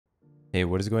Hey,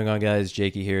 what is going on guys?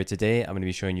 Jaeky here. Today I'm going to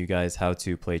be showing you guys how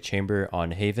to play Chamber on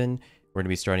Haven. We're going to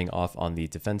be starting off on the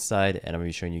defense side and I'm going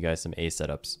to be showing you guys some A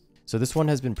setups. So this one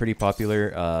has been pretty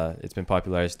popular. It's been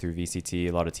popularized through VCT.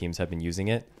 A lot of teams have been using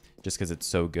it just because it's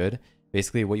so good.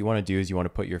 Basically what you want to do is you want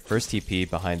to put your first TP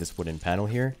behind this wooden panel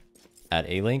here at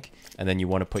A link, and then you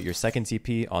want to put your second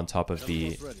TP on top of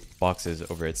the boxes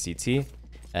over at CT.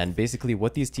 And basically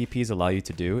what these TPs allow you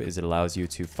to do is it allows you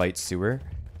to fight sewer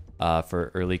for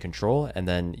early control, and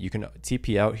then you can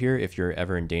TP out here if you're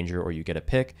ever in danger or you get a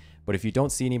pick. But if you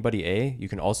don't see anybody A, you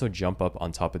can also jump up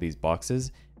on top of these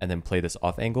boxes and then play this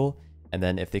off angle, and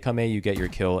then if they come A, you get your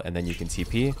kill, and then you can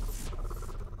TP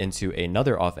into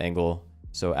another off angle.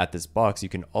 So at this box you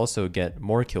can also get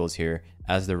more kills here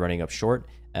as they're running up short.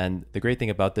 And the great thing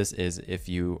about this is if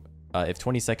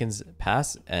 20 seconds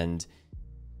pass and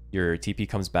your TP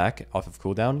comes back off of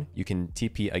cooldown, you can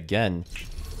TP again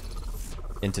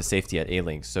into safety at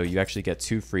A-Link, so you actually get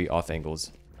 2 free off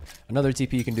angles. Another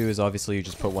TP you can do is obviously you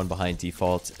just put one behind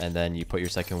default, and then you put your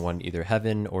second one either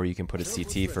heaven or you can put a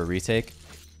CT for retake.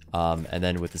 And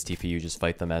then with this TP you just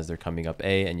fight them as they're coming up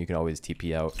A, and you can always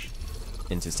TP out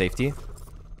into safety.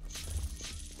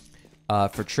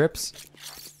 For trips,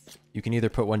 you can either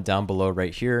put one down below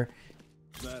right here,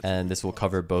 and this will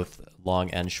cover both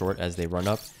long and short as they run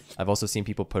up. I've also seen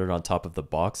people put it on top of the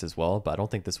box as well, but I don't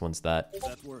think this one's that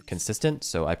consistent,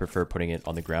 so I prefer putting it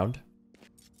on the ground.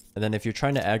 And then if you're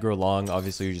trying to aggro long,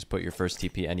 obviously you just put your first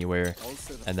TP anywhere,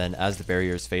 and then as the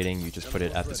barrier is fading, you just put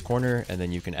it at this corner, and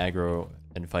then you can aggro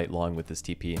and fight long with this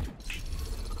TP.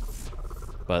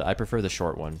 But I prefer the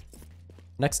short one.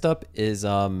 Next up is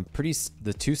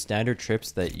the 2 standard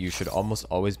trips that you should almost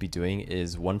always be doing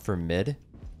is one for mid.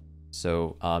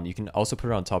 So you can also put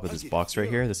it on top of this box right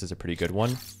here. This is a pretty good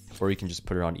one. Or you can just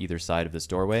put it on either side of this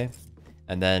doorway.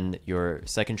 And then your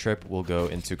second trip will go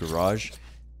into garage.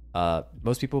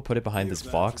 Most people put it behind this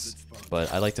box,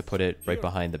 but I like to put it right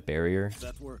behind the barrier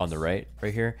on the right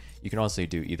here. You can also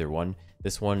do either one.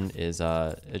 This one is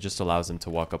it just allows them to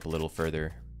walk up a little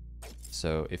further.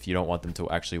 So if you don't want them to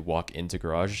actually walk into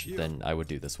garage, then I would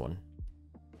do this one.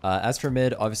 As for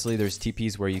mid, obviously there's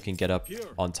TPs where you can get up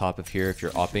on top of here if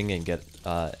you're opping and get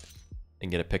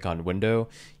a pick on window.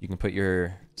 You can put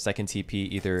your second TP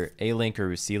either A link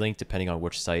or C link depending on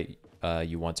which site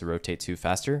you want to rotate to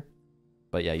faster.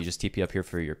 But yeah, you just TP up here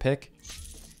for your pick.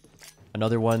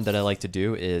 Another one that I like to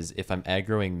do is if I'm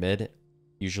aggroing mid,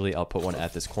 usually I'll put one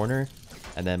at this corner,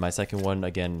 and then my second one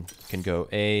again can go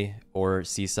A or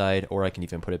C side, or I can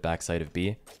even put it backside of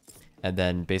B. And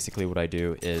then basically what I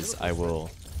do is I will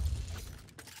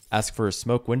ask for a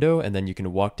smoke window, and then you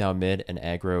can walk down mid and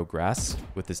aggro grass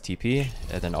with this TP,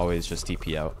 and then always just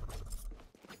TP out.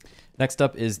 Next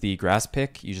up is the grass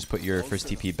pick. You just put your first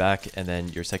TP back, and then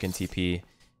your second TP,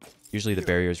 usually the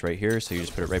barrier is right here, so you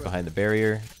just put it right behind the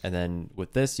barrier. And then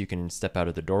with this, you can step out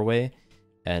of the doorway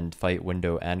and fight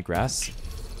window and grass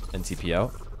and TP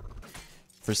out.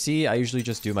 For C, I usually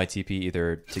just do my TP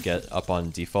either to get up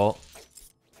on default,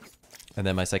 and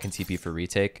then my second TP for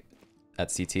retake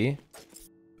at CT.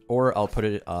 Or I'll put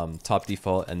it top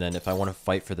default, and then if I want to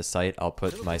fight for the site, I'll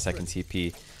put my second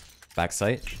TP back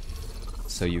site.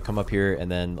 So you come up here,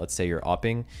 and then let's say you're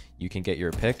opping, you can get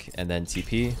your pick, and then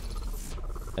TP,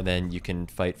 and then you can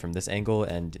fight from this angle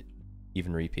and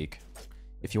even repeak.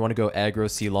 If you want to go aggro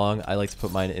C long, I like to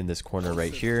put mine in this corner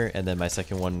right here, and then my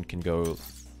second one can go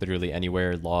literally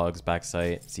anywhere, logs,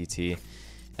 backside, CT.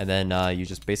 And then you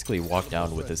just basically walk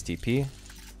down with this TP,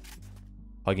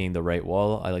 hugging the right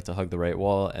wall. I like to hug the right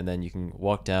wall, and then you can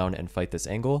walk down and fight this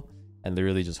angle and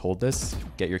literally just hold this,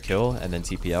 get your kill, and then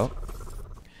TP out.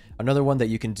 Another one that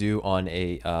you can do on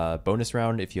a bonus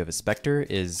round if you have a Spectre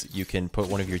is you can put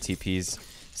one of your TPs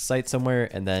site somewhere,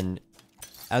 and then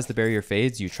as the barrier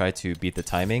fades, you try to beat the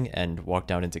timing and walk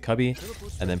down into cubby,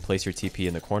 and then place your TP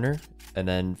in the corner. And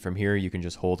then from here, you can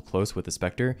just hold close with the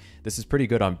Spectre. This is pretty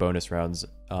good on bonus rounds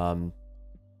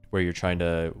where you're trying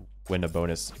to win a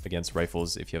bonus against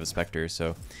rifles if you have a Spectre.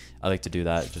 So I like to do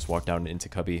that, just walk down into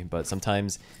cubby. But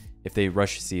sometimes if they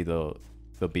rush C, they'll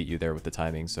beat you there with the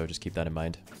timing. So just keep that in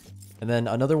mind. And then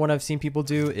another one I've seen people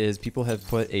do is people have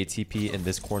put a TP in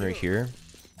this corner here,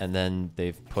 and then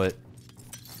they've put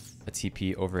a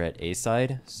TP over at A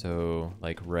side, so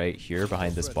like right here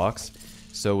behind this box.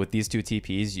 So with these 2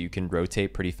 TPs, you can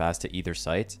rotate pretty fast to either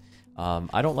site.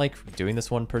 I don't like doing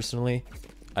this one personally.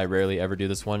 I rarely ever do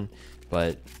this one,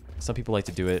 but some people like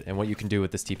to do it. And what you can do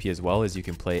with this TP as well is you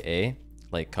can play A,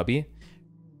 like cubby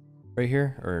right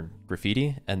here, or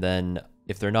graffiti, and then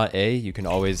if they're not A, you can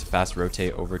always fast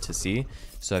rotate over to C.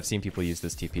 So I've seen people use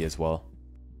this TP as well.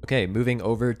 Okay, moving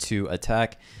over to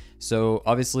attack. So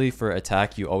obviously for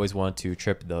attack, you always want to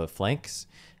trip the flanks.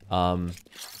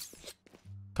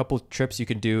 Couple trips you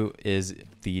can do is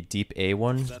the deep A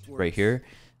one right here.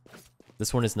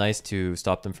 This one is nice to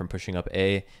stop them from pushing up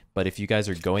A, but if you guys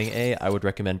are going A, I would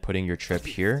recommend putting your trip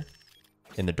here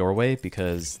in the doorway,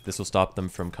 because this will stop them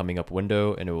from coming up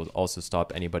window, and it will also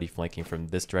stop anybody flanking from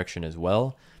this direction as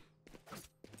well.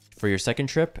 For your second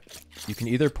trip, you can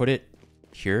either put it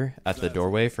here at the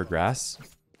doorway for grass,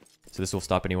 so this will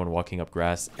stop anyone walking up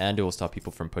grass, and it will stop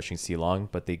people from pushing C long,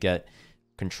 but they get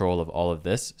control of all of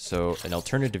this. So an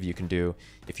alternative you can do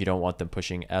if you don't want them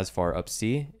pushing as far up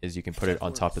C is you can put it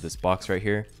on top of this box right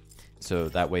here, so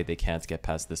that way they can't get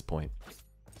past this point.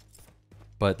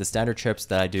 But the standard trips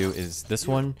that I do is this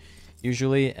one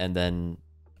usually, and then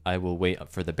I will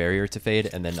wait for the barrier to fade,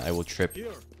 and then I will trip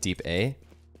deep A.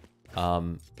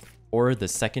 Or the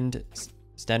second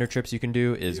standard trips you can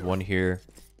do is one here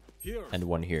and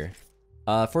one here.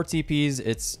 For TPs,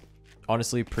 it's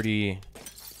honestly pretty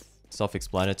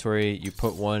self-explanatory. You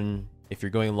put one, if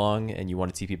you're going long and you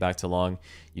want to TP back to long,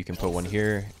 you can put one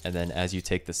here, and then as you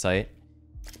take the site,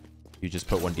 you just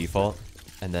put one default,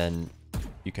 and then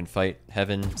you can fight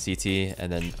heaven, CT,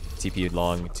 and then TP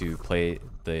long to play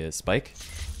the spike.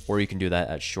 Or you can do that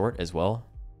at short as well.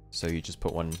 So you just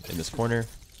put one in this corner,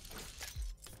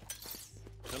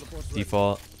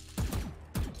 default,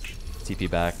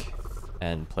 TP back,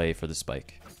 and play for the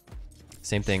spike.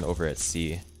 Same thing over at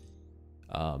C.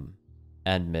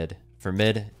 And mid. For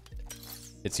mid,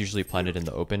 it's usually planted in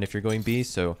the open if you're going B,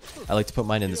 so I like to put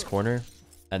mine in this corner,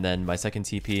 and then my second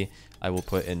TP I will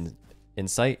put in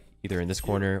sight, either in this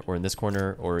corner,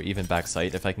 or even back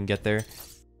sight if I can get there.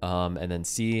 And then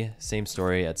C, same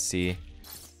story at C.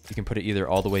 You can put it either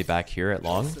all the way back here at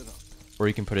long, or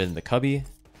you can put it in the cubby,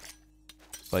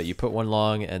 but you put one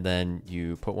long and then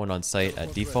you put one on sight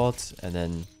at default, and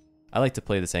then I like to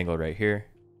play this angle right here.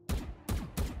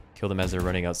 Kill them as they're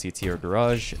running out CT or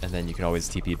garage, and then you can always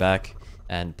TP back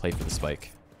and play for the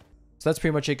spike. So that's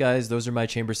pretty much it, guys. Those are my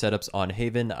chamber setups on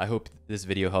Haven. I hope this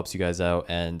video helps you guys out,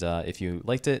 and if you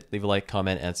liked it, leave a like,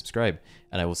 comment, and subscribe,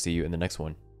 and I will see you in the next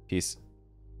one. Peace.